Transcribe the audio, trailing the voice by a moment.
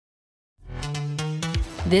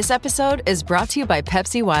This episode is brought to you by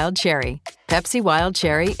Pepsi Wild Cherry. Pepsi Wild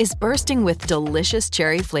Cherry is bursting with delicious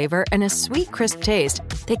cherry flavor and a sweet, crisp taste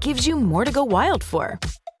that gives you more to go wild for.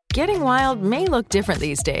 Getting wild may look different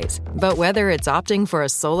these days, but whether it's opting for a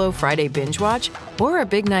solo Friday binge watch or a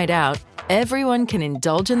big night out, everyone can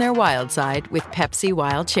indulge in their wild side with Pepsi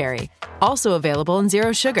Wild Cherry. Also available in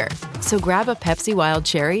Zero Sugar. So grab a Pepsi Wild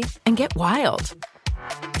Cherry and get wild.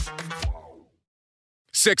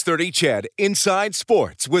 630 CHED Inside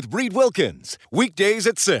Sports with Reed Wilkins. Weekdays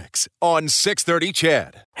at 6 on 630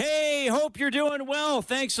 CHED. Hey, hope you're doing well.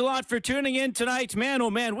 Thanks a lot for tuning in tonight. Man,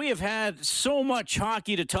 oh man, we have had so much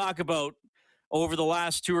hockey to talk about over the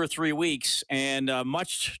last 2 or 3 weeks, and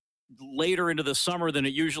much later into the summer than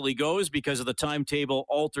it usually goes because of the timetable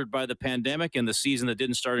altered by the pandemic and the season that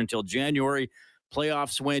didn't start until January.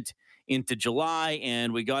 Playoffs went into July,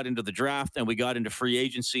 and we got into the draft, and we got into free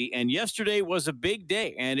agency. And yesterday was a big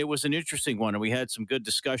day, and it was an interesting one. And we had some good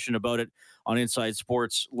discussion about it on Inside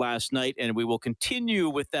Sports last night, and we will continue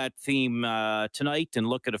with that theme tonight and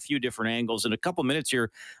look at a few different angles. In a couple minutes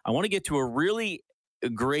here, I want to get to a really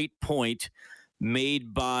great point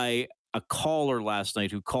made by a caller last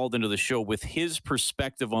night who called into the show with his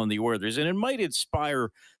perspective on the Oilers, and it might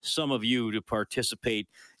inspire some of you to participate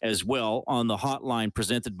as well on the hotline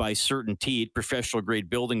presented by CertainTeed, professional grade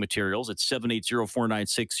building materials. It's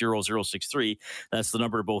 780-496-0063. That's the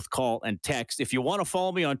number to both call and text. If you want to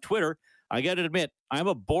follow me on Twitter, I got to admit, I'm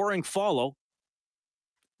a boring follow,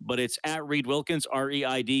 but it's at Reed Wilkins,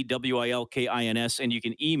 ReidWilkins, and you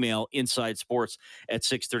can email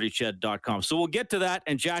insidesports@630ched.com. So we'll get to that,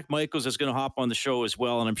 and Jack Michaels is going to hop on the show as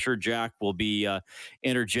well, and I'm sure Jack will be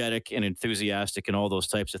energetic and enthusiastic and all those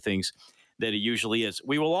types of things that he usually is.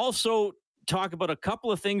 We will also talk about a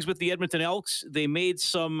couple of things with the Edmonton Elks. They made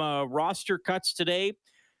some roster cuts today.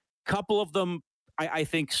 Couple of them, I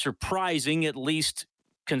think, surprising, at least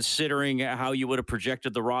considering how you would have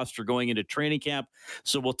projected the roster going into training camp.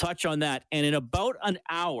 So we'll touch on that. And in about an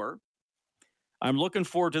hour, I'm looking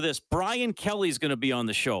forward to this. Brian Kelly's going to be on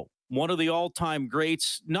the show. One of the all-time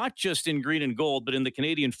greats, not just in green and gold, but in the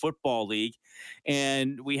Canadian Football League.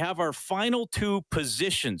 And we have our final 2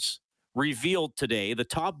 positions revealed today. The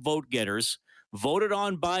top vote getters voted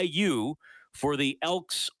on by you for the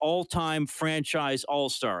Elks all-time franchise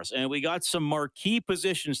all-stars. And we got some marquee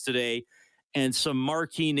positions today and some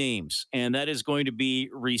marquee names, and that is going to be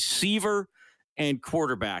receiver and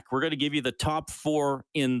quarterback. We're going to give you the top 4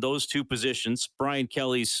 in those 2 positions. Brian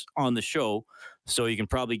Kelly's on the show, so you can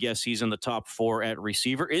probably guess he's in the top 4 at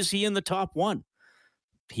receiver. Is he in the top 1?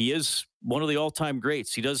 He is one of the all-time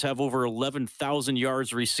greats. He does have over 11,000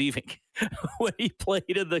 yards receiving when he played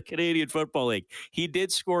in the Canadian Football League. He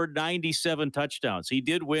did score 97 touchdowns. He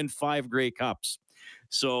did win 5 Grey Cups.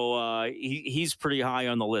 So he's pretty high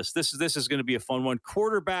on the list. This is going to be a fun one.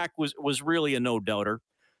 Quarterback was really a no-doubter.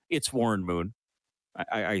 It's Warren Moon.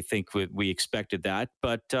 I think we expected that.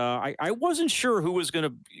 But I wasn't sure who was going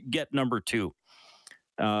to get number 2.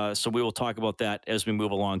 So we will talk about that as we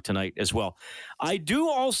move along tonight as well. I do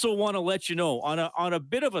also want to let you know on a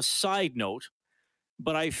bit of a side note,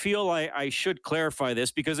 but I feel I should clarify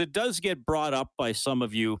this because it does get brought up by some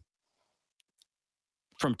of you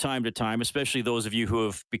from time to time, especially those of you who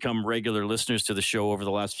have become regular listeners to the show over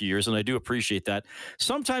the last few years, and I do appreciate that.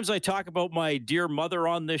 Sometimes I talk about my dear mother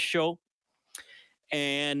on this show,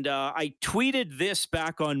 and I tweeted this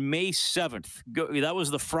back on May 7th. That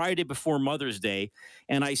was the Friday before Mother's Day,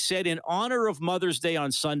 and I said, in honor of Mother's Day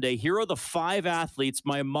on Sunday, here are the 5 athletes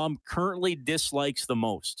my mom currently dislikes the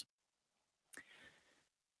most.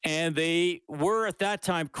 And they were, at that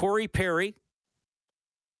time, Corey Perry,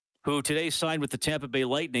 who today signed with the Tampa Bay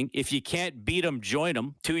Lightning. If you can't beat him, join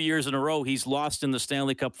him. 2 years in a row, he's lost in the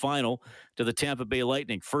Stanley Cup final to the Tampa Bay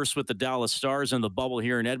Lightning. First with the Dallas Stars in the bubble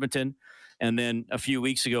here in Edmonton, and then a few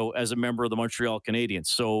weeks ago as a member of the Montreal Canadiens.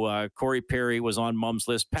 So Corey Perry was on Mom's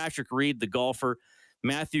list. Patrick Reed, the golfer,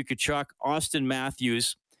 Matthew Tkachuk, Austin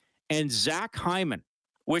Matthews, and Zach Hyman,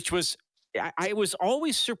 which was, I was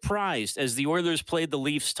always surprised as the Oilers played the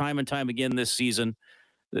Leafs time and time again this season,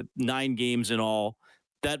 9 games in all,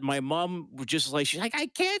 that my mom was just like, she's like, I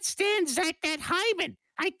can't stand Zach Hyman.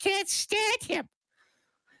 I can't stand him.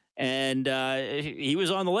 And he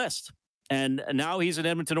was on the list. And now he's an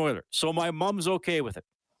Edmonton Oiler. So my mom's okay with it.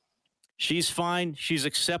 She's fine. She's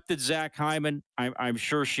accepted Zach Hyman. I'm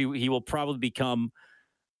sure he will probably become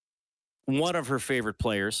one of her favorite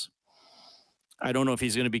players. I don't know if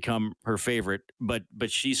he's going to become her favorite, but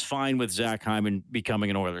she's fine with Zach Hyman becoming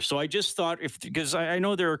an Oiler. So I just thought, because I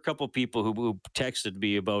know there are a couple of people who texted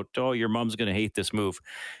me about, oh, your mom's going to hate this move.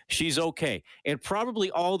 She's okay. And probably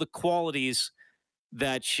all the qualities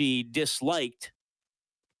that she disliked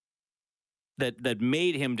that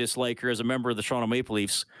made him dislike her as a member of the Toronto Maple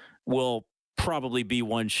Leafs will probably be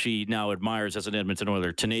one she now admires as an Edmonton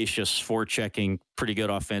Oiler. Tenacious, forechecking, pretty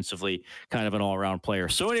good offensively, kind of an all-around player.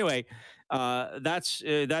 So anyway, that's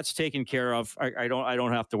taken care of. I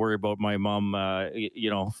don't have to worry about my mom,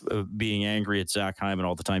 being angry at Zach Hyman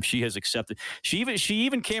all the time. She has accepted. She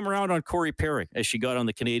even came around on Corey Perry as she got on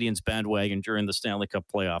the Canadiens bandwagon during the Stanley Cup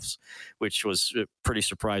playoffs, which was pretty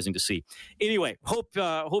surprising to see. Anyway, hope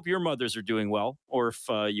your mothers are doing well, or if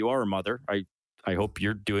you are a mother, I hope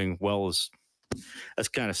you're doing well. That's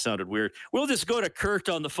kind of sounded weird. We'll just go to Kurt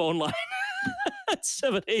on the phone line.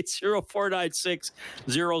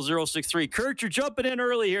 780-496-0063. Kurt, you're jumping in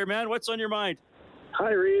early here, man. What's on your mind?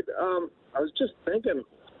 Hi, Reed. I was just thinking,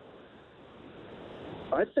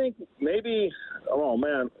 I think maybe,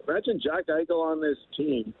 imagine Jack Eichel on this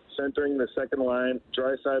team, centering the second line,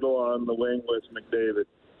 Draisaitl on the wing with McDavid.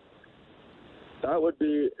 That would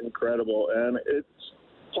be incredible. And it's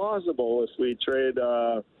possible if we trade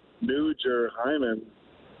Nuge or Hyman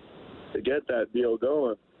to get that deal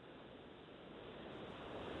going.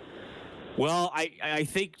 Well, I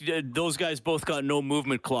think those guys both got no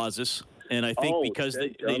movement clauses, and I think I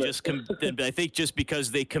think just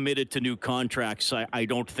because they committed to new contracts, I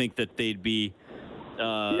don't think that they'd be.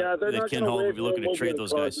 They're not Ken Hall would be looking to trade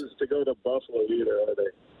those guys to go to Buffalo either, are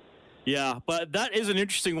they? Yeah, but that is an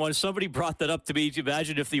interesting one. Somebody brought that up to me.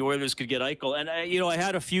 Imagine if the Oilers could get Eichel, and I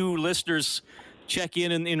had a few listeners check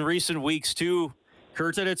in recent weeks too,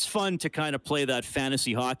 Kurt, and it's fun to kind of play that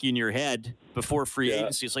fantasy hockey in your head before free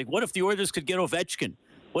agency. It's like, what if the Oilers could get Ovechkin?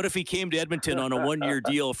 What if he came to Edmonton on a 1-year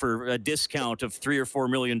deal for a discount of $3 or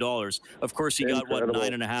 $4 million? Of course, he got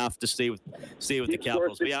 9.5 to stay with the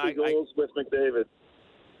Capitals. He scored 60 goals with McDavid.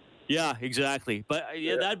 Yeah, exactly. But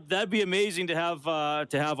that'd be amazing to have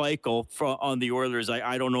Eichel on the Oilers.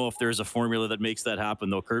 I don't know if there's a formula that makes that happen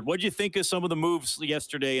though, Kurt. What do you think of some of the moves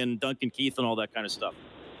yesterday and Duncan Keith and all that kind of stuff?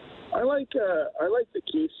 I like the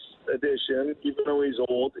Keith addition, even though he's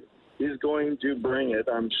old. He's going to bring it.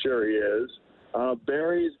 I'm sure he is.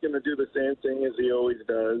 Barry's going to do the same thing as he always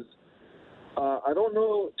does. I don't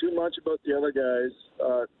know too much about the other guys.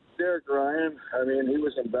 Derek Ryan, he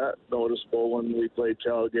wasn't that noticeable when we played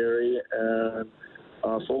Calgary. And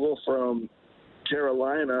Fogle from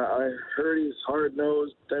Carolina, I heard he's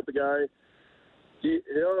hard-nosed type of guy.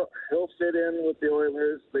 He'll fit in with the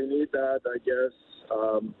Oilers. They need that, I guess.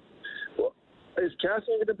 Is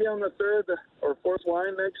Cassian going to be on the third or fourth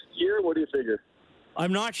line next year? What do you figure?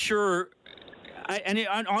 I'm not sure.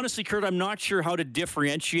 Honestly, Kurt, I'm not sure how to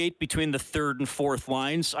differentiate between the third and fourth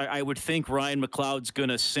lines. I would think Ryan McLeod's going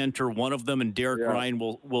to center one of them, and Derek Ryan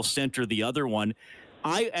will center the other one.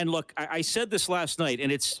 I said this last night,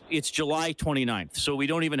 and it's July 29th, so we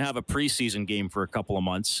don't even have a preseason game for a couple of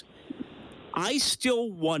months. I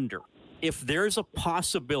still wonder if there's a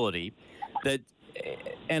possibility that.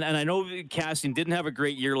 And I know Cassian didn't have a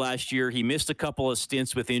great year last year. He missed a couple of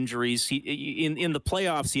stints with injuries. He in the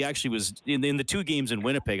playoffs, he actually was in the 2 games in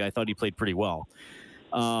Winnipeg. I thought he played pretty well,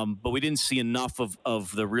 but we didn't see enough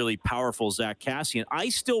of the really powerful Zach Cassian. I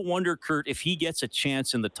still wonder, Kurt, if he gets a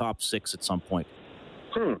chance in the top 6 at some point.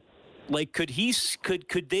 Like,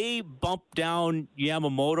 could they bump down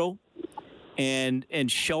Yamamoto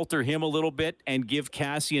and shelter him a little bit and give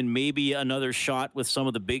Cassian maybe another shot with some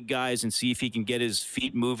of the big guys and see if he can get his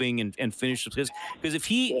feet moving and finish? Because if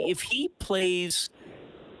he plays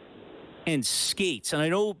and skates, and I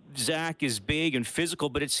know Zach is big and physical,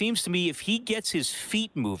 but it seems to me if he gets his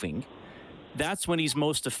feet moving, that's when he's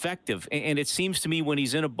most effective. And it seems to me when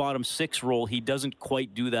he's in a bottom 6 role, he doesn't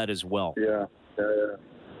quite do that as well. Yeah.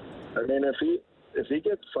 If he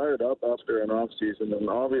gets fired up after an off season, and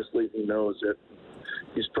obviously he knows it,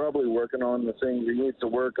 he's probably working on the things he needs to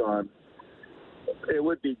work on. It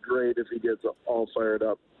would be great if he gets all fired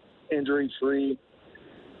up, injury free,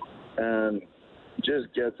 and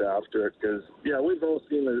just gets after it. Because we've all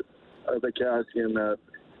seen the Cassian that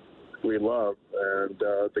we love, and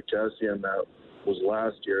the Cassian that was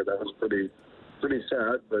last year. That was pretty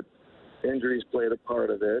sad, but injuries played a part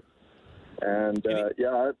of it. And,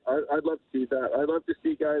 I'd love to see that. I'd love to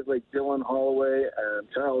see guys like Dylan Holloway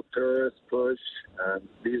and Kyle Turris push, and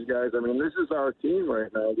these guys. This is our team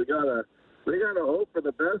right now. We gotta hope for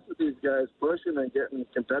the best of these guys pushing and getting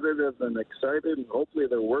competitive and excited, and hopefully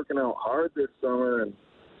they're working out hard this summer and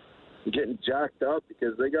getting jacked up,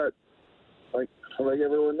 because they got, like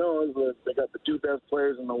everyone knows, they got the 2 best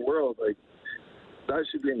players in the world. Like, that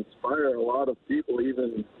should inspire a lot of people,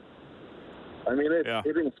 even.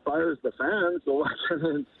 It inspires the fans, so why can't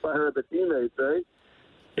it inspire the teammates, right?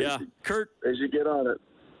 Yeah, Kurt. As you get on it.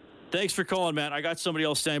 Thanks for calling, man. I got somebody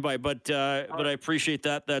else standing by, but I appreciate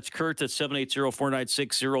that. That's Kurt at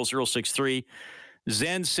 780-496-0063.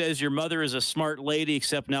 Zen says your mother is a smart lady,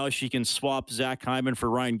 except now she can swap Zach Hyman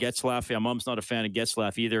for Ryan Getzlaf. Yeah, mom's not a fan of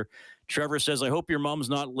Getzlaf either. Trevor says, I hope your mom's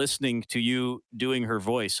not listening to you doing her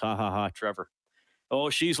voice. Ha, ha, ha, Trevor.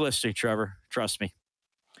 Oh, she's listening, Trevor. Trust me.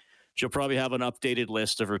 She'll probably have an updated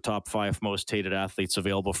list of her top 5 most hated athletes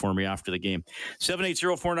available for me after the game.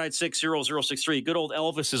 780-496-0063. Good old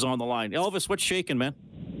Elvis is on the line. Elvis, what's shaking, man?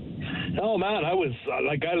 Oh, man, I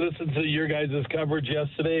listened to your guys' coverage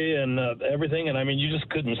yesterday and everything, and, I mean, you just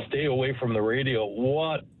couldn't stay away from the radio.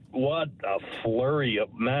 What a flurry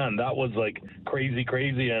of, man, that was, like,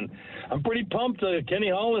 crazy, and I'm pretty pumped. Kenny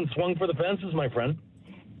Holland swung for the fences, my friend.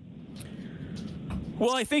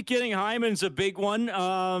 Well, I think getting Hyman's a big one.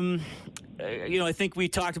 I think we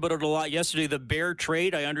talked about it a lot yesterday. The Bear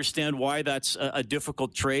trade, I understand why that's a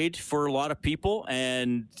difficult trade for a lot of people.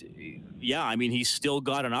 And, yeah, I mean, he's still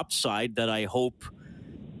got an upside that I hope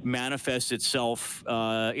manifests itself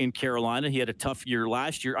in Carolina. He had a tough year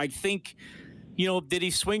last year. I think, did he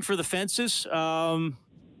swing for the fences?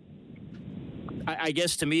 I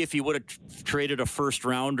guess to me, if he would have traded a first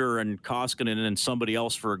rounder and Koskinen and somebody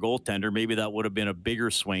else for a goaltender, maybe that would have been a bigger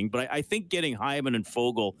swing. But I think getting Hyman and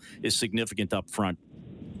Foegele is significant up front.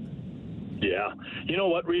 Yeah. You know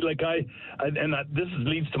what, Reed? This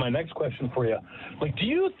leads to my next question for you. Do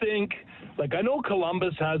you think, I know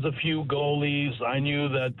Columbus has a few goalies. I know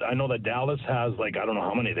that Dallas has, I don't know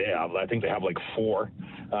how many they have. I think they have 4.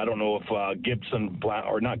 I don't know if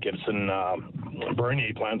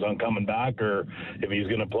Bernier plans on coming back or if he's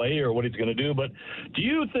going to play or what he's going to do. But do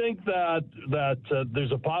you think that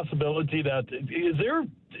there's a possibility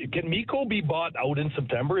can Mikko be bought out in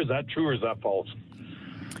September? Is that true or is that false?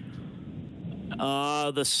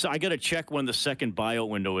 I got to check when the second buyout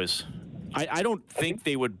window is. I don't think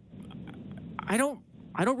they would. I don't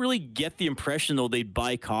really get the impression though they'd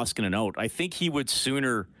buy Koskinen out. I think he would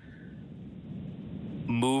sooner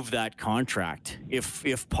move that contract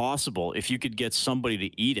if possible, if you could get somebody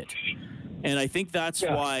to eat it. And I think that's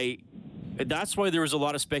why there was a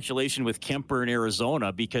lot of speculation with Kemper in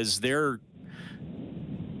Arizona, because they're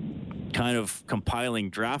kind of compiling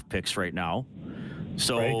draft picks right now.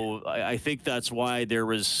 So right. I think that's why there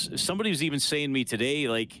was somebody was even saying to me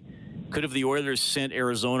today, could have the Oilers sent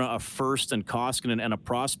Arizona a first and Koskinen and a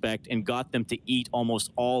prospect and got them to eat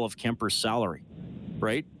almost all of Kemper's salary,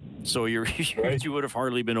 right? So you would have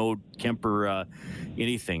hardly been owed Kemper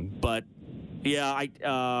anything. But yeah,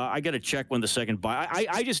 I got to check when the second buy.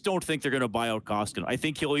 I just don't think they're going to buy out Koskinen. I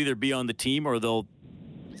think he'll either be on the team or they'll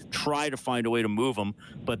try to find a way to move him.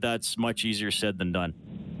 But that's much easier said than done.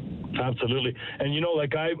 Absolutely. And,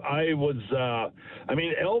 Elvis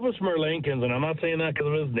Merlankins, and I'm not saying that because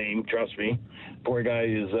of his name, trust me. Poor guy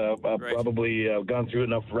is probably gone through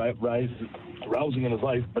enough rousing in his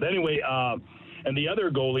life. But anyway, and the other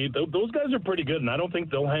goalie, those guys are pretty good, and I don't think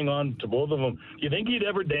they'll hang on to both of them. Do you think he'd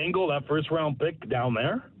ever dangle that first-round pick down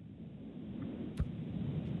there?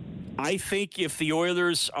 I think if the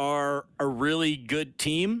Oilers are a really good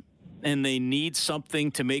team and they need something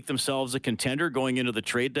to make themselves a contender going into the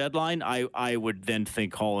trade deadline, I would then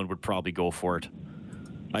think Holland would probably go for it.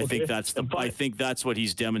 I think that's what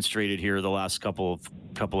he's demonstrated here the last couple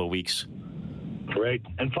of weeks. Great.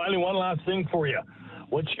 And finally, one last thing for you.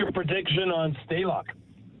 What's your prediction on Stalock?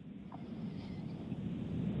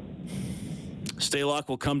 Stalock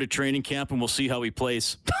will come to training camp and we'll see how he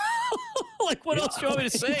plays. What else do you want me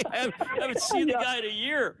to say? I haven't seen the guy in a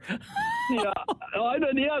year. Yeah,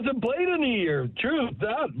 he hasn't played in a year. True,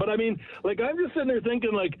 that. But, I'm just sitting there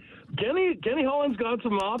thinking, Kenny Holland's got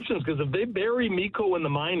some options, because if they bury Mikko in the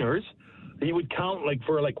minors, he would count,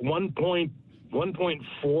 for 1.4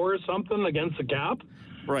 or something against the cap.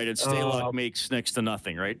 Right, and Stalock makes next to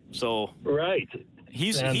nothing, right? So right,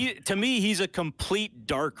 to me, he's a complete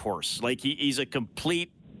dark horse. He's a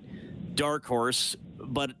complete dark horse,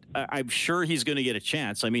 but I'm sure he's going to get a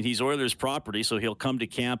chance. I mean, he's Oilers property, so he'll come to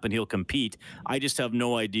camp and he'll compete. I just have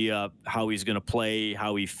no idea how he's going to play,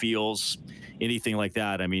 how he feels, anything like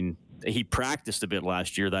that. I mean, he practiced a bit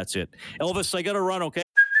last year. That's it. Elvis, I got to run. Okay.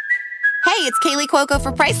 Hey, it's Kaylee Cuoco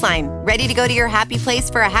for Priceline. Ready to go to your happy place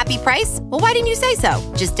for a happy price? Well, why didn't you say so?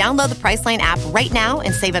 Just download the Priceline app right now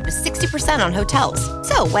and save up to 60% on hotels.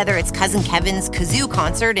 So whether it's Cousin Kevin's Kazoo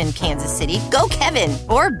Concert in Kansas City, go Kevin,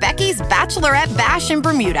 or Becky's Bachelorette Bash in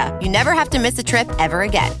Bermuda, you never have to miss a trip ever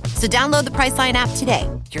again. So download the Priceline app today.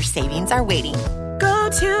 Your savings are waiting. Go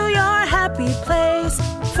to your happy place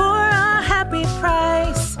for a happy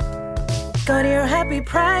price. Go to your happy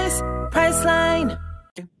price, Priceline.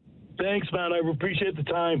 Thanks, man. I appreciate the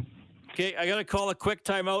time. Okay, I got to call a quick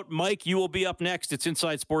timeout. Mike, you will be up next. It's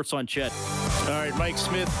Inside Sports on Ched. All right, Mike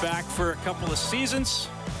Smith back for a couple of seasons.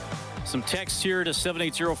 Some text here to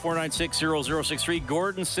 780-496-0063.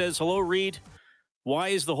 Gordon says, hello, Reed. Why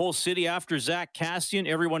is the whole city after Zach Kassian?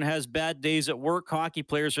 Everyone has bad days at work. Hockey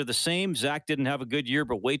players are the same. Zach didn't have a good year,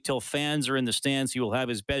 but wait till fans are in the stands. He will have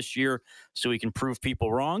his best year so he can prove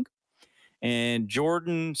people wrong. And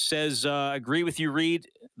Jordan says, agree with you, Reed,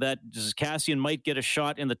 that Kassian might get a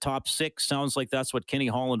shot in the top 6. Sounds like that's what Kenny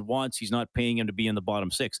Holland wants. He's not paying him to be in the bottom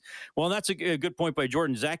 6. Well, that's a good point by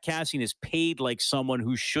Jordan. Zach Kassian is paid like someone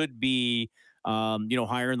who should be,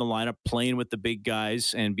 higher in the lineup, playing with the big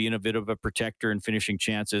guys and being a bit of a protector and finishing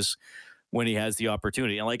chances when he has the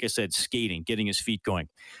opportunity. And like I said, skating, getting his feet going.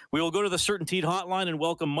 We will go to the CertainTeed hotline and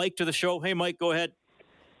welcome Mike to the show. Hey, Mike, go ahead.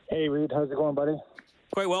 Hey, Reed. How's it going, buddy?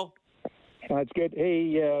 Quite well. That's good.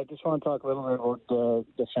 Hey, just want to talk a little bit about the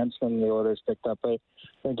defenseman the Oilers picked up. I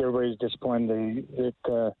think everybody's disappointed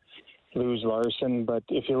that lose Larson, but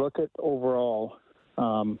if you look at overall,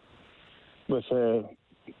 with the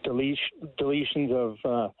deletions of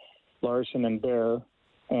Larson and Bear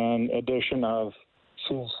and addition of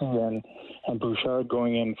CC and Bouchard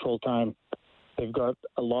going in full time, they've got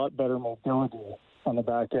a lot better mobility on the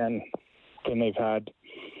back end than they've had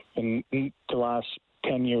in the last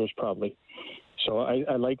 10 years probably. So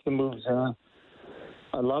I like the moves. I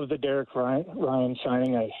love the Derek Ryan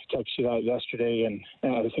signing. I texted you that yesterday, and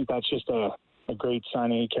I think that's just a great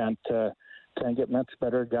signing. You can't get much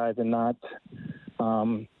better guy than that.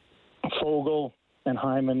 Fogle and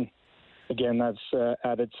Hyman, again, that's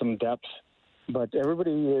added some depth. But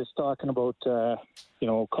everybody is talking about,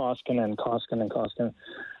 Koskinen.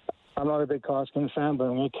 I'm not a big Koskinen fan, but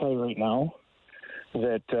I'm going to tell you right now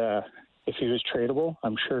that if he was tradable,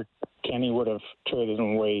 I'm sure Kenny would have traded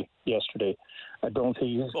him away yesterday. I don't think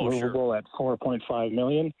he's movable at $4.5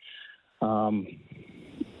 million.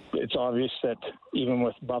 It's obvious that even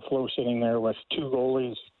with Buffalo sitting there with 2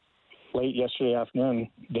 goalies late yesterday afternoon,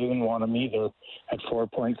 they didn't want him either at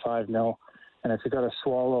 $4.5 million. And if you got to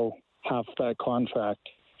swallow half that contract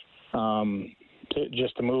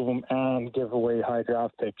just to move him and give away high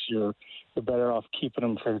draft picks, you're better off keeping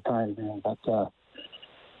him for the time being. But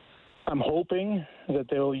I'm hoping that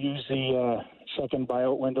they'll use the second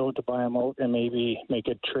buyout window to buy him out and maybe make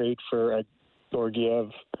a trade for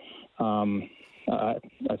Georgiev. I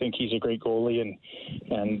think he's a great goalie,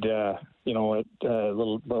 and at a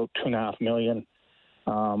little about $2.5 million,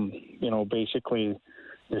 basically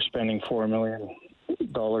you're spending $4 million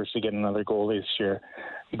to get another goalie this year.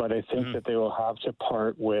 But I think that they will have to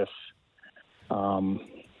part with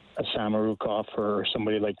a Samorukov or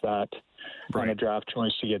somebody like that on a draft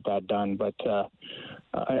choice to get that done. But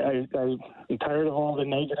I'm tired of all the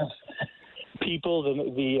negative people,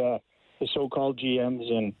 the so-called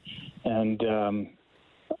GMs, and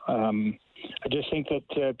I just think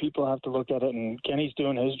that people have to look at it, and Kenny's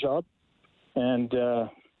doing his job. And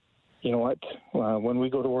you know what? When we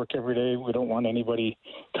go to work every day, we don't want anybody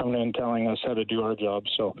coming in telling us how to do our job.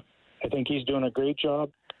 So I think he's doing a great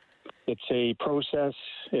job. It's a process.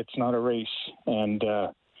 It's not a race. And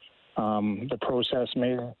the process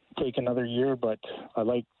may take another year, but I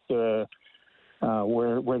like where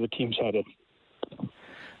the team's headed.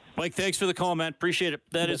 Mike, thanks for the call, man. Appreciate it.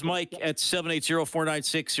 That is Mike at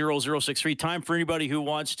 780-496-0063. Time for anybody who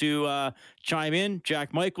wants to chime in.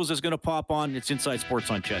 Jack Michaels is going to pop on. It's Inside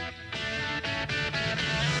Sports on Ched.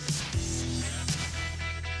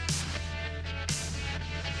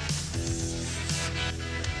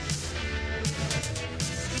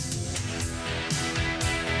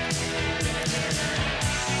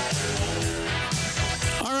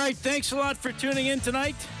 All right, thanks a lot for tuning in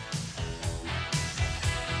tonight.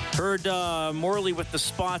 Heard Morley with the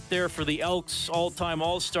spot there for the Elks all-time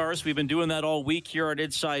All-Stars. We've been doing that all week here at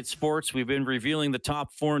Inside Sports. We've been revealing the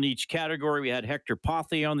top 4 in each category. We had Hector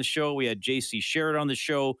Pothier on the show. We had J.C. Sherritt on the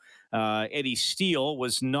show. Eddie Steele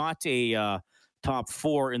was not a top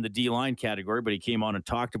 4 in the D-line category, but he came on and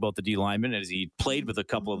talked about the D-linemen as he played with a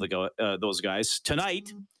couple of those guys.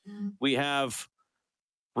 Tonight, we have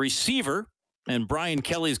receiver, and Brian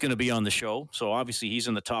Kelly is going to be on the show. So obviously he's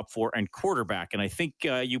in the top 4, and quarterback. And I think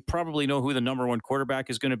you probably know who the number 1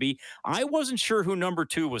 quarterback is going to be. I wasn't sure who number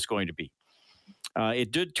 2 was going to be.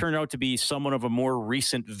 It did turn out to be someone of a more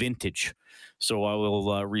recent vintage. So I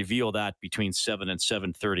will reveal that between 7 and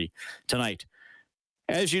 7:30 tonight.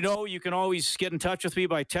 As you know, you can always get in touch with me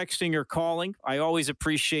by texting or calling. I always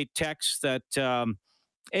appreciate texts that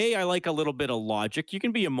I like a little bit of logic. You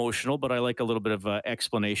can be emotional, but I like a little bit of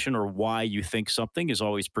explanation, or why you think something is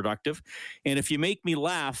always productive. And if you make me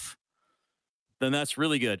laugh, then that's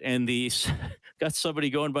really good. And got somebody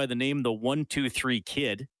going by the name the 1-2-3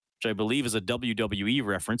 Kid, which I believe is a WWE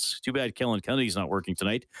reference. Too bad Kellen Kennedy's not working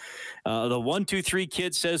tonight. The 1-2-3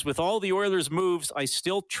 Kid says, with all the Oilers' moves, I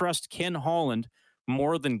still trust Ken Holland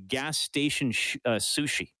more than gas station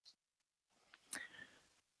sushi.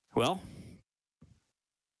 Well,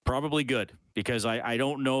 probably good, because I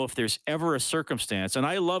don't know if there's ever a circumstance, and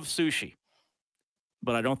I love sushi,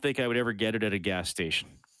 but I don't think I would ever get it at a gas station.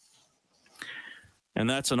 And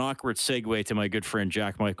that's an awkward segue to my good friend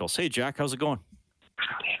Jack Michaels. Hey, Jack, how's it going?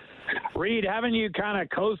 Reed, haven't you kind of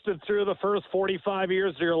coasted through the first 45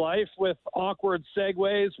 years of your life with awkward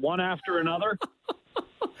segues, one after another?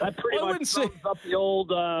 That pretty much sums up the old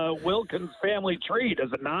Wilkins family tree,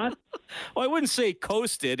 does it not? Well, I wouldn't say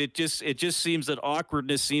coasted. It just seems that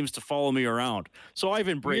awkwardness seems to follow me around. So I've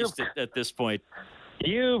embraced it at this point.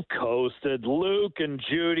 You've coasted. Luke and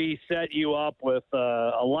Judy set you up with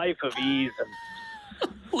a life of ease,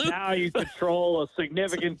 and now you control a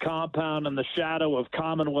significant compound in the shadow of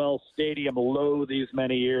Commonwealth Stadium lo these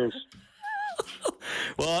many years.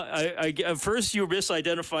 Well, I first you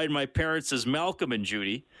misidentified my parents as Malcolm and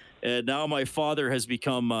Judy, and now my father has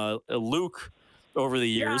become Luke over the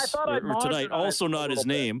years. Yeah, or tonight, also not his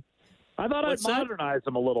name. I thought I'd modernize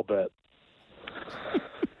him a little bit.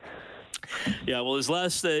 Yeah, well, his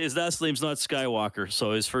last name's not Skywalker,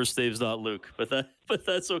 so his first name's not Luke. But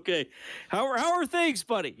that's okay. How are things,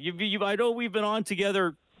 buddy? I know we've been on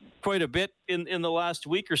together quite a bit in the last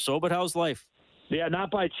week or so, but how's life? Yeah,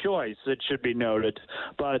 not by choice, it should be noted.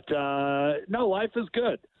 But no, life is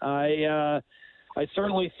good. I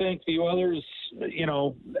certainly think the Oilers,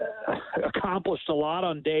 accomplished a lot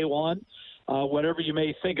on day one. Whatever you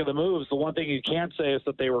may think of the moves, the one thing you can't say is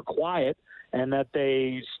that they were quiet and that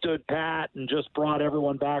they stood pat and just brought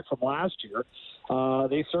everyone back from last year.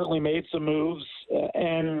 They certainly made some moves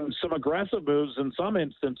and some aggressive moves in some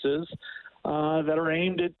instances that are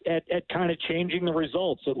aimed at kind of changing the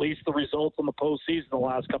results, at least the results in the postseason the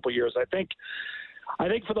last couple of years. I think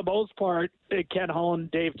for the most part, Ken Holland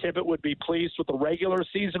and Dave Tippett would be pleased with the regular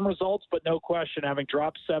season results, but no question, having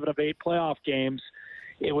dropped 7 of 8 playoff games,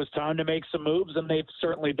 it was time to make some moves, and they've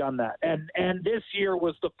certainly done that. And this year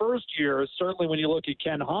was the first year, certainly when you look at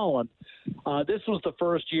Ken Holland, this was the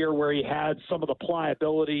first year where he had some of the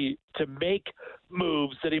pliability to make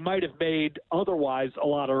moves that he might have made otherwise a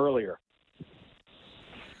lot earlier.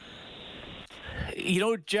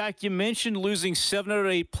 Jack, you mentioned losing 7 out of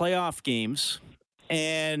 8 playoff games,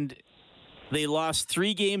 and they lost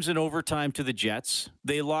 3 games in overtime to the Jets.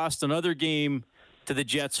 They lost another game to the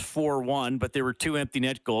Jets 4-1, but there were 2 empty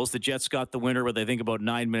net goals. The Jets got the winner with, I think, about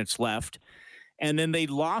 9 minutes left. And then they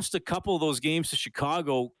lost a couple of those games to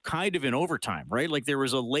Chicago kind of in overtime, right? Like there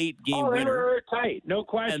was a late game winner. They were tight, no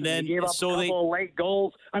question. And then they gave up a couple of late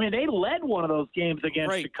goals. I mean, they led one of those games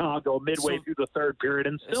against Chicago midway through the third period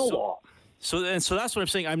and still lost. So that's what I'm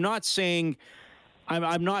saying. I'm not saying,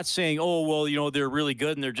 oh, well, they're really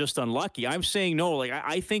good and they're just unlucky. I'm saying, no, like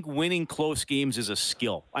I think winning close games is a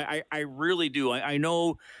skill. I really do. I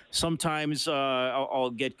know sometimes I'll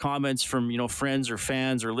get comments from, friends or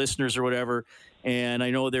fans or listeners or whatever. And I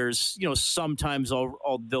know there's, sometimes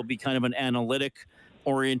there'll be kind of an analytic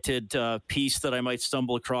oriented piece that I might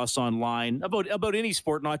stumble across online about any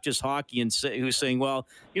sport, not just hockey, and who's saying, well,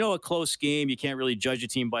 a close game, you can't really judge a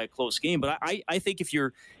team by a close game. But I think if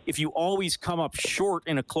you always come up short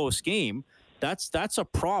in a close game, that's a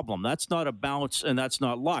problem. That's not a bounce and that's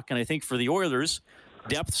not luck. And I think for the Oilers,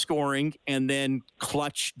 depth scoring and then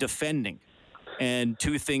clutch defending, and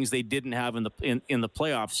 2 things they didn't have in the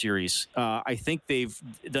playoff series. I think they've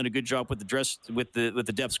done a good job with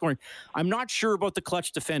the depth scoring. I'm not sure about the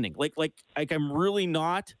clutch defending. Like I'm really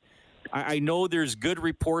not. I know there's good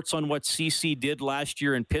reports on what CC did last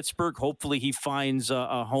year in Pittsburgh. Hopefully he finds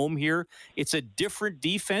a home here. It's a different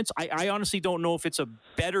defense. I honestly don't know if it's a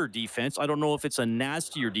better defense. I don't know if it's a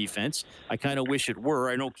nastier defense. I kind of wish it were.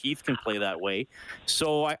 I know Keith can play that way.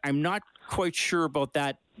 So I'm not quite sure about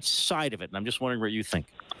that side of it, and I'm just wondering what you think.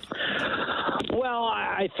 Well,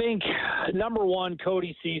 I think, number one,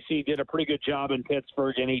 Cody Ceci did a pretty good job in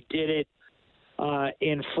Pittsburgh, and he did it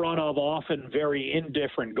in front of often very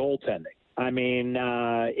indifferent goaltending. I mean,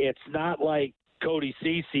 it's not like Cody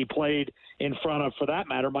Ceci played in front of, for that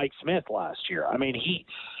matter, Mike Smith last year. I mean,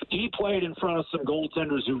 he played in front of some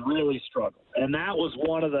goaltenders who really struggled, and that was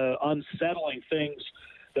one of the unsettling things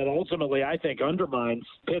that ultimately I think undermines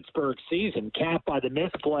Pittsburgh's season, capped by the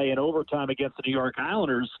misplay in overtime against the New York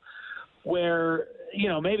Islanders, where,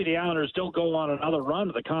 maybe the Islanders don't go on another run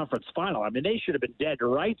to the conference final. I mean, they should have been dead to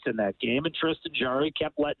rights in that game, and Tristan Jarry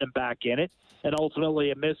kept letting them back in it, and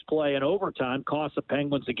ultimately a misplay in overtime cost the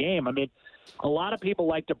Penguins a game. I mean, a lot of people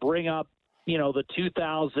like to bring up, the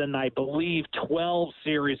 2012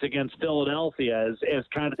 series against Philadelphia as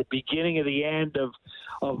kind of the beginning of the end of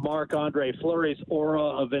Marc-Andre Fleury's aura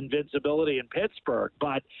of invincibility in Pittsburgh.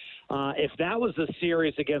 But if that was a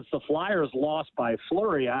series against the Flyers lost by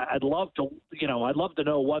Fleury, I'd love to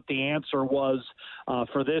know what the answer was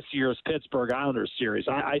for this year's Pittsburgh Islanders series.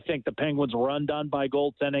 I think the Penguins were undone by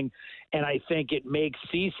goaltending, and I think it makes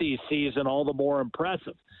Ceci's season all the more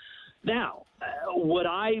impressive. Now, would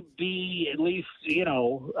I be at least,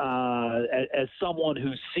 as someone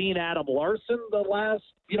who's seen Adam Larsson the last,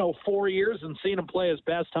 4 years and seen him play his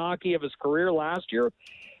best hockey of his career last year,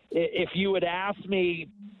 if you had asked me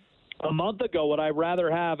a month ago, would I rather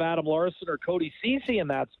have Adam Larsson or Cody Ceci in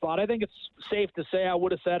that spot? I think it's safe to say I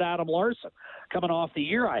would have said Adam Larsson coming off the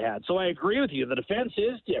year I had. So I agree with you. The defense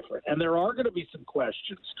is different, and there are going to be some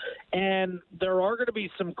questions. And there are going to be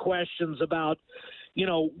some questions about,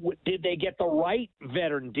 did they get the right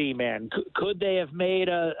veteran D-man? Could they have made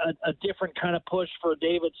a different kind of push for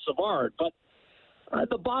David Savard? But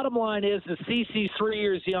the bottom line is that Ceci's 3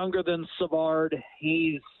 years younger than Savard.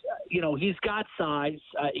 He's got size.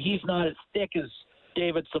 He's not as thick as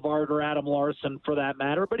David Savard or Adam Larsson for that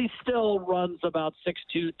matter, but he still runs about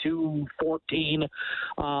 6'2", 214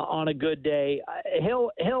 on a good day. He'll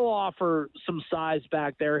offer some size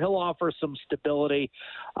back there. He'll offer some stability.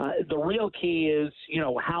 The real key is,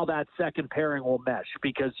 how that second pairing will mesh,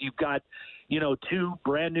 because you've got, two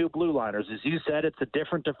brand new blue liners. As you said, it's a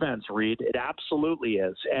different defense, Reed. It absolutely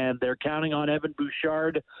is. And they're counting on Evan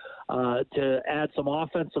Bouchard to add some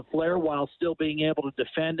offensive flair while still being able to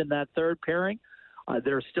defend in that third pairing.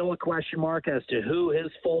 There's still a question mark as to who his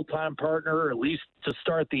full-time partner, at least to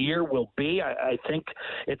start the year, will be. I think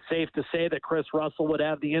it's safe to say that Chris Russell would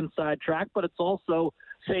have the inside track, but it's also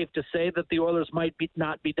safe to say that the Oilers might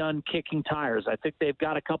not be done kicking tires. I think they've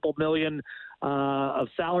got a couple million of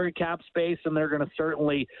salary cap space, and they're going to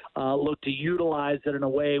certainly look to utilize it in a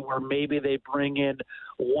way where maybe they bring in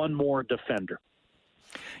one more defender.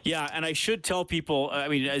 Yeah, and I should tell people, I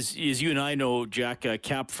mean, as you and I know, Jack,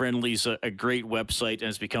 Cap Friendly is a great website and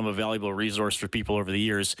has become a valuable resource for people over the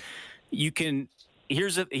years.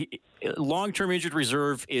 Long-term injured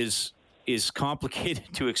reserve is complicated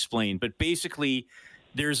to explain, but basically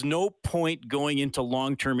there's no point going into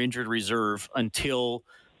long-term injured reserve until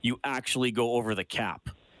you actually go over the cap.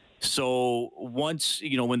 So once,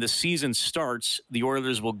 when the season starts, the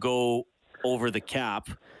Oilers will go over the cap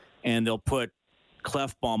and they'll put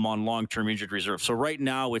Klefbom on long-term injured reserve. So right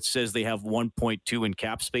now it says they have 1.2 in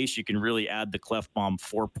cap space. You can really add the Klefbom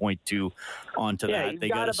 4.2 onto that. They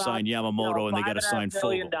got to sign Yamamoto and they got to sign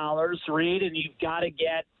Foegele. $5 million, Reed, and you've got to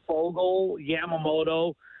get Foegele,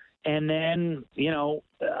 Yamamoto, and then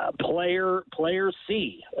player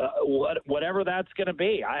C, whatever that's going to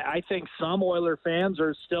be. I think some Oiler fans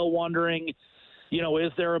are still wondering,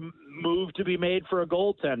 is there a move to be made for a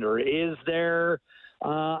goaltender? Is there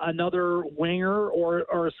another winger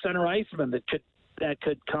or a center iceman that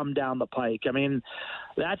could come down the pike? I mean,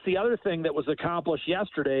 that's the other thing that was accomplished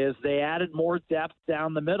yesterday is they added more depth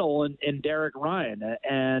down the middle in Derek Ryan.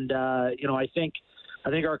 And, I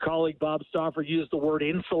think our colleague Bob Stauffer used the word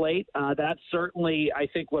insulate. That certainly, I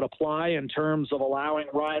think, would apply in terms of allowing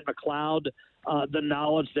Ryan McLeod the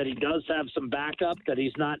knowledge that he does have some backup, that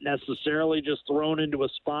he's not necessarily just thrown into a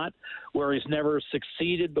spot where he's never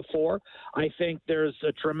succeeded before. I think there's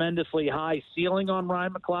a tremendously high ceiling on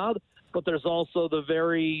Ryan McLeod, but there's also the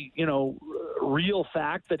very, real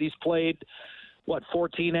fact that he's played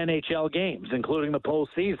 14 NHL games, including the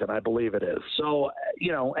postseason, I believe it is. So,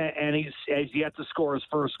 and he's yet to score his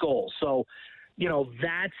first goal. So,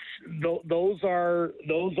 those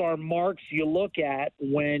are marks you look at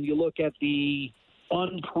when you look at the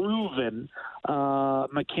unproven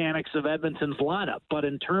mechanics of Edmonton's lineup. But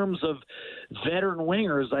in terms of veteran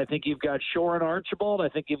wingers, I think you've got Shore and Archibald. I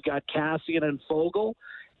think you've got Cassian and Foegele.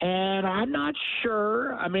 And I'm not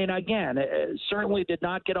sure. I mean, again, it certainly did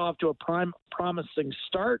not get off to a promising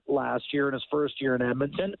start last year in his first year in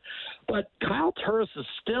Edmonton. But Kyle Turris is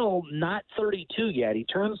still not 32 yet. He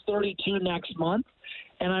turns 32 next month.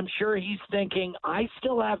 And I'm sure he's thinking, I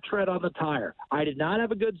still have tread on the tire. I did not have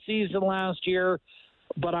a good season last year,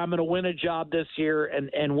 but I'm going to win a job this year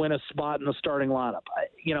and win a spot in the starting lineup.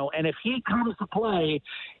 And if he comes to play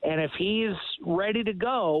and if he's ready to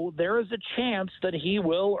go, there is a chance that he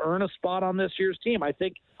will earn a spot on this year's team. I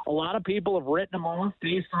think a lot of people have written him off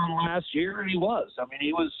based on last year, and he was. I mean,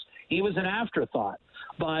 he was an afterthought.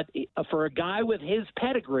 But for a guy with his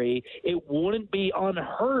pedigree, it wouldn't be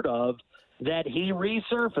unheard of that he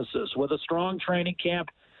resurfaces with a strong training camp,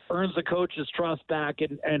 earns the coach's trust back,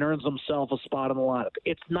 and earns himself a spot in the lineup.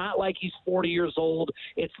 It's not like he's 40 years old.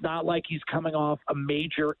 It's not like he's coming off a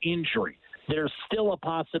major injury. There's still a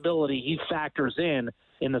possibility he factors in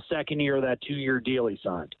the second year of that 2-year deal he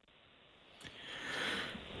signed.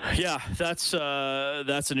 Yeah, that's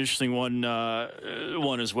an interesting one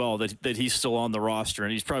as well, that he's still on the roster.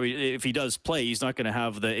 And he's probably, if he does play, he's not going to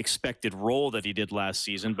have the expected role that he did last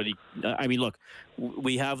season. But look,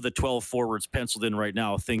 we have the 12 forwards penciled in right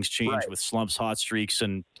now. Things change with slumps, hot streaks,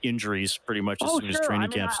 and injuries pretty much as soon as training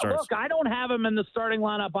camp starts. Look, I don't have him in the starting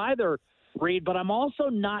lineup either, Reed, but I'm also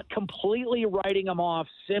not completely writing him off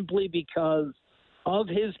simply because of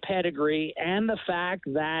his pedigree and the fact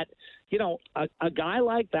that, a guy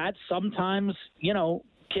like that sometimes,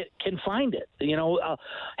 can find it.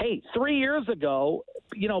 Hey, 3 years ago,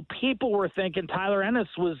 people were thinking Tyler Ennis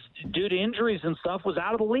was, due to injuries and stuff, was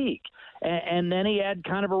out of the league. And then he had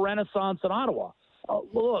kind of a renaissance in Ottawa.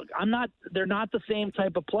 Look, they're not the same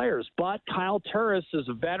type of players, but Kyle Turris is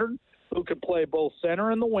a veteran who can play both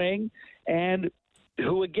center and the wing, and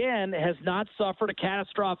who, again, has not suffered a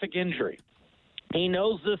catastrophic injury. He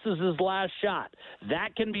knows this is his last shot.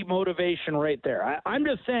 That can be motivation right there. I'm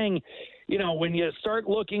just saying, when you start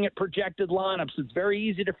looking at projected lineups, it's very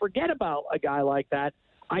easy to forget about a guy like that.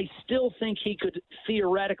 I still think he could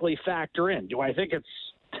theoretically factor in. Do I think it's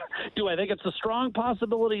a strong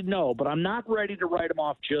possibility? No, but I'm not ready to write him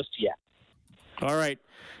off just yet. All right.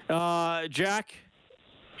 Jack,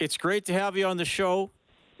 it's great to have you on the show.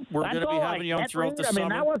 We're going to be having you on throughout the summer.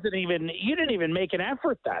 That wasn't even, you didn't even make an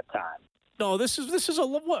effort that time. No, this is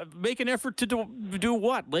make an effort to do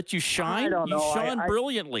what? Let you shine? I don't know. You shone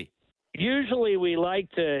brilliantly. Usually we like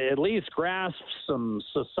to at least grasp some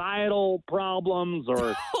societal problems,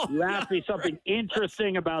 or you ask me something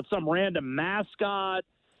interesting about some random mascot,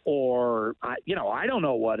 or, I don't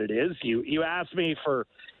know what it is. You ask me for,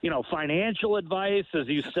 financial advice as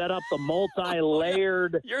you set up the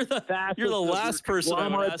multi-layered You're the last person I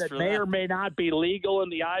would ask that for may that. or may not be legal in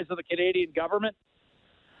the eyes of the Canadian government.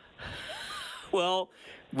 Well,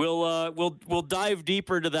 we'll dive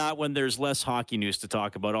deeper into that when there's less hockey news to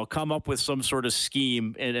talk about. I'll come up with some sort of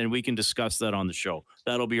scheme, and we can discuss that on the show.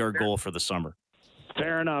 That'll be our goal for the summer.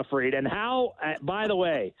 Fair enough, Reed. And how, by the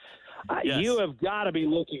way, yes. You have got to be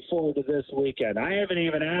looking forward to this weekend. I haven't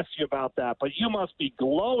even asked you about that, but you must be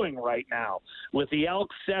glowing right now with the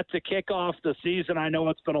Elks set to kick off the season. I know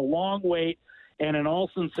it's been a long wait. And in all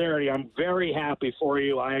sincerity, I'm very happy for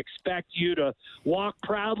you. I expect you to walk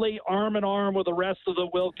proudly, arm in arm with the rest of the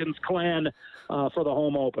Wilkins clan for the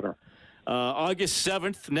home opener. August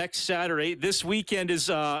 7th, next Saturday. This weekend is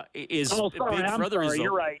sorry, Big Brother sorry. result.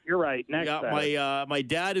 You're right. Next Saturday. My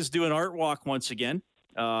dad is doing Art Walk once again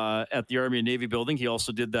at the Army and Navy building. He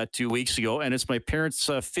also did that 2 weeks ago, and it's my parents'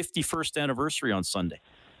 51st anniversary on Sunday.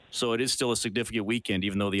 So it is still a significant weekend,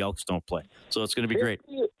 even though the Elks don't play. So it's going to be great.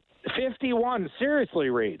 51. Seriously,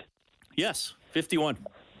 Reed. Yes, 51.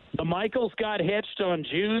 The Michaels got hitched on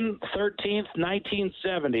June 13th,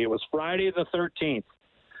 1970. It was Friday the 13th.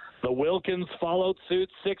 The Wilkins followed suit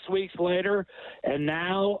 6 weeks later, and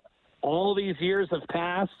now all these years have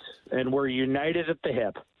passed, and we're united at the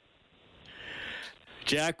hip.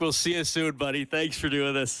 Jack, we'll see you soon, buddy. Thanks for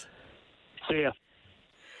doing this. See ya.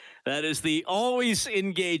 That is the always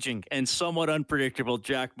engaging and somewhat unpredictable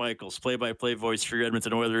Jack Michaels, play-by-play voice for your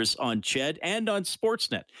Edmonton Oilers on CHED and on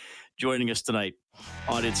Sportsnet, joining us tonight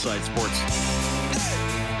on Inside Sports.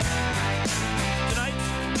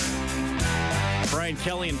 Tonight, Brian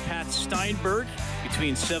Kelly and Pat Steinberg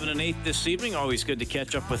between 7 and 8 this evening. Always good to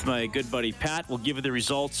catch up with my good buddy Pat. We'll give you the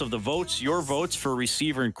results of the votes, your votes for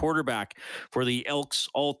receiver and quarterback for the Elks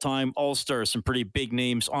all-time All-Stars. Some pretty big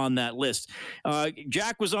names on that list.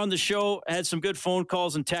 Jack was on the show, had some good phone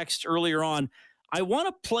calls and texts earlier on. I want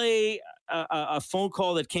to play a phone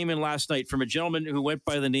call that came in last night from a gentleman who went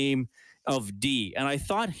by the name of D, and I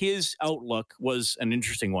thought his outlook was an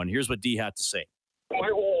interesting one. Here's what D had to say. My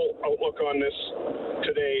whole outlook on this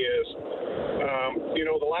today is,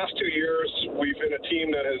 the last 2 years we've been a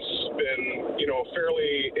team that has been,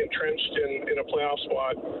 fairly entrenched in a playoff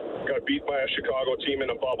spot. Got beat by a Chicago team in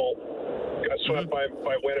a bubble. Got swept by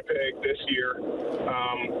Winnipeg this year.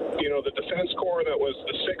 The defense core that was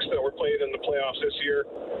the 6 that were played in the playoffs this year,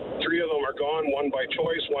 3 of them are gone, 1 by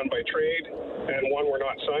choice, 1 by trade, and 1 we're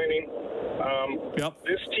not signing.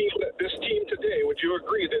 This team today, would you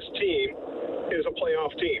agree this team is a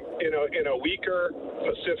playoff team in a weaker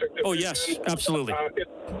Pacific division. Oh, yes, absolutely.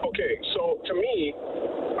 Okay, so to me,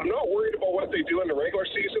 I'm not worried about what they do in the regular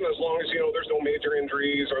season as long as, there's no major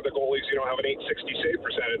injuries or the goalies, have an 860 save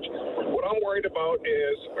percentage. What I'm worried about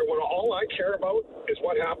is, all I care about is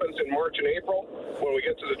what happens in March and April when we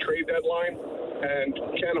get to the trade deadline and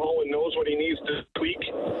Ken Holland knows what he needs to tweak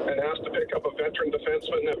and has to pick up a veteran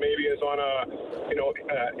defenseman that maybe is on a,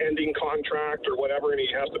 ending contract or whatever, and he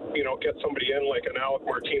has to, get somebody in like an Alec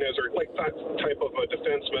Martinez or like that type of a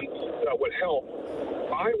defenseman that would help.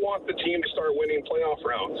 I want the team to start winning playoff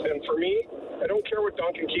rounds. And for me, I don't care what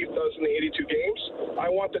Duncan Keith does in the 82 games. I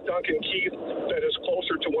want the Duncan Keith that is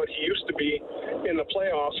closer to what he used to be in the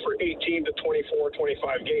playoffs for 18 to 24,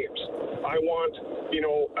 25 games. I want,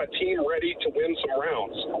 a team ready to win some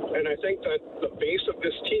rounds. And I think that the base of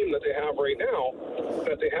this team that they have right now,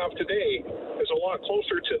 that they have today, is a lot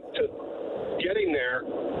closer to getting there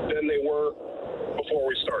than they were before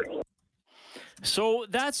we started. So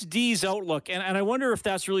that's D's outlook, and I wonder if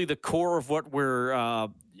that's really the core of what we're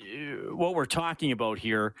talking about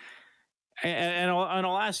here. And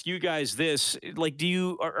I'll ask you guys this: like,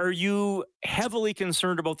 are you heavily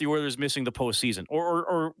concerned about the Oilers missing the postseason,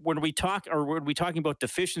 or when we talking about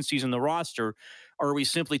deficiencies in the roster, or are we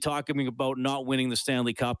simply talking about not winning the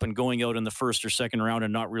Stanley Cup and going out in the first or second round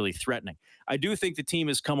and not really threatening? I do think the team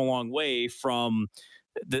has come a long way from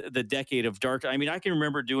the decade of dark. I mean, I can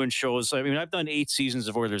remember doing shows. I mean, I've done 8 seasons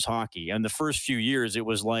of Oilers hockey, and the first few years it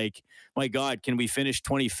was like, my God, can we finish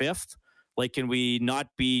 25th? Like, can we not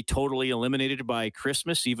be totally eliminated by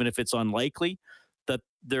Christmas, even if it's unlikely that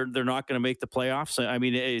they're not going to make the playoffs? I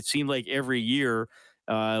mean, it seemed like every year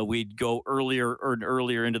we'd go earlier and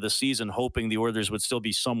earlier into the season, hoping the Oilers would still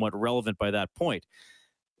be somewhat relevant by that point.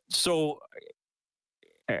 So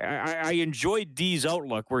I enjoyed D's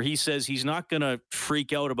outlook where he says he's not going to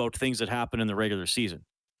freak out about things that happen in the regular season.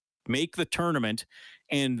 Make the tournament,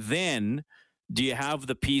 and then do you have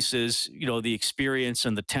the pieces, the experience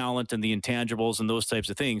and the talent and the intangibles and those types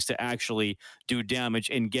of things to actually do damage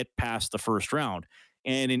and get past the first round?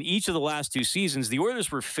 And in each of the last 2 seasons, the Oilers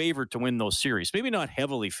were favored to win those series. Maybe not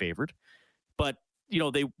heavily favored, but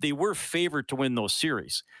they were favored to win those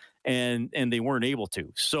series. And they weren't able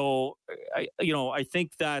to. So, I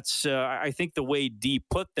think that's I think the way D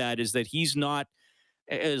put that is that he's not,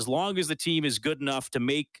 as long as the team is good enough to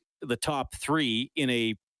make the top 3 in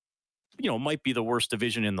a, might be the worst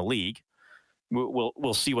division in the league.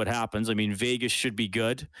 We'll see what happens. I mean, Vegas should be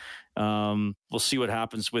good. We'll see what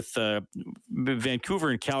happens with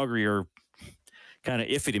Vancouver and Calgary are kind of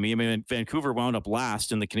iffy to me. I mean, Vancouver wound up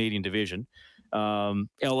last in the Canadian division. LA,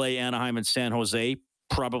 Anaheim, and San Jose,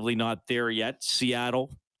 probably not there yet.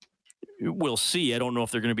 Seattle, we'll see. I don't know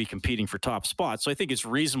if they're going to be competing for top spots. So I think it's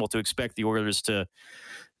reasonable to expect the Oilers to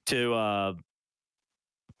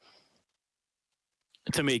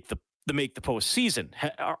make the postseason.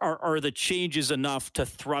 Are the changes enough to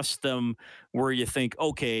thrust them where you think,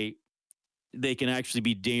 okay, they can actually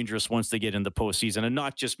be dangerous once they get in the postseason, and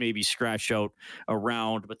not just maybe scratch out a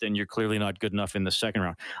round, but then you're clearly not good enough in the second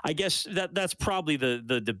round? I guess that's probably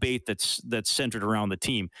the debate that's centered around the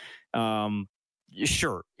team.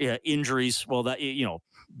 Sure. Yeah. Injuries. Well, that,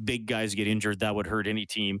 big guys get injured. That would hurt any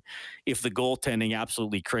team. If the goaltending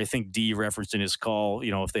absolutely, I think D referenced in his call,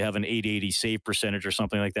 if they have an 880 save percentage or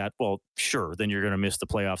something like that, well, sure. Then you're going to miss the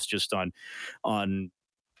playoffs just on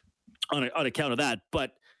account of that.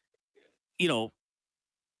 But,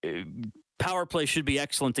 power play should be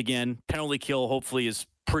excellent again. Penalty kill hopefully is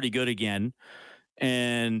pretty good again.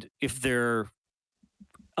 And if they're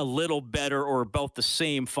a little better or about the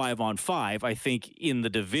same 5-on-5, I think in the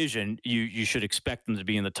division, you should expect them to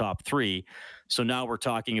be in the top 3. So now we're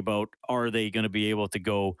talking about, are they going to be able to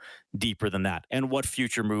go deeper than that? And what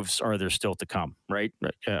future moves are there still to come, right?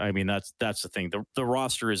 I mean, that's the thing. The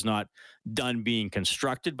roster is not done being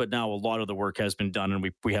constructed, but now a lot of the work has been done, and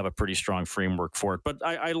we have a pretty strong framework for it. But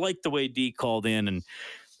I like the way D called in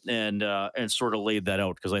and sort of laid that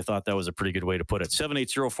out, because I thought that was a pretty good way to put it.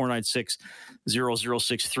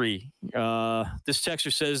 780-496-0063. This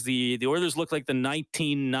texter says the Oilers look like the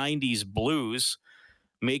 1990s Blues,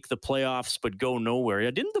 make the playoffs but go nowhere.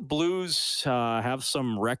 Yeah, didn't the Blues have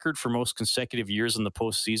some record for most consecutive years in the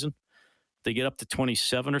postseason? They get up to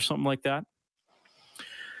 27 or something like that.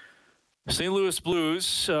 St. Louis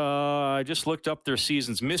Blues, I just looked up their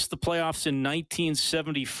seasons. Missed the playoffs in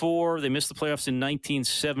 1974. They missed the playoffs in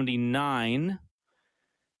 1979.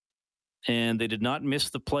 And they did not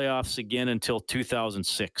miss the playoffs again until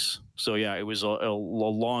 2006. So, yeah, it was a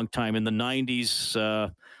long time. In the 90s,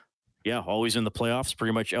 always in the playoffs,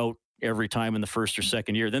 pretty much out every time in the first or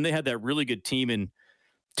second year. Then they had that really good team in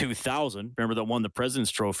 2000. Remember that won the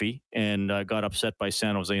President's Trophy and got upset by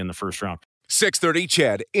San Jose in the first round. 630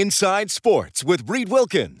 CHED Inside Sports with Reed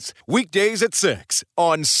Wilkins. Weekdays at 6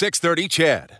 on 630 CHED.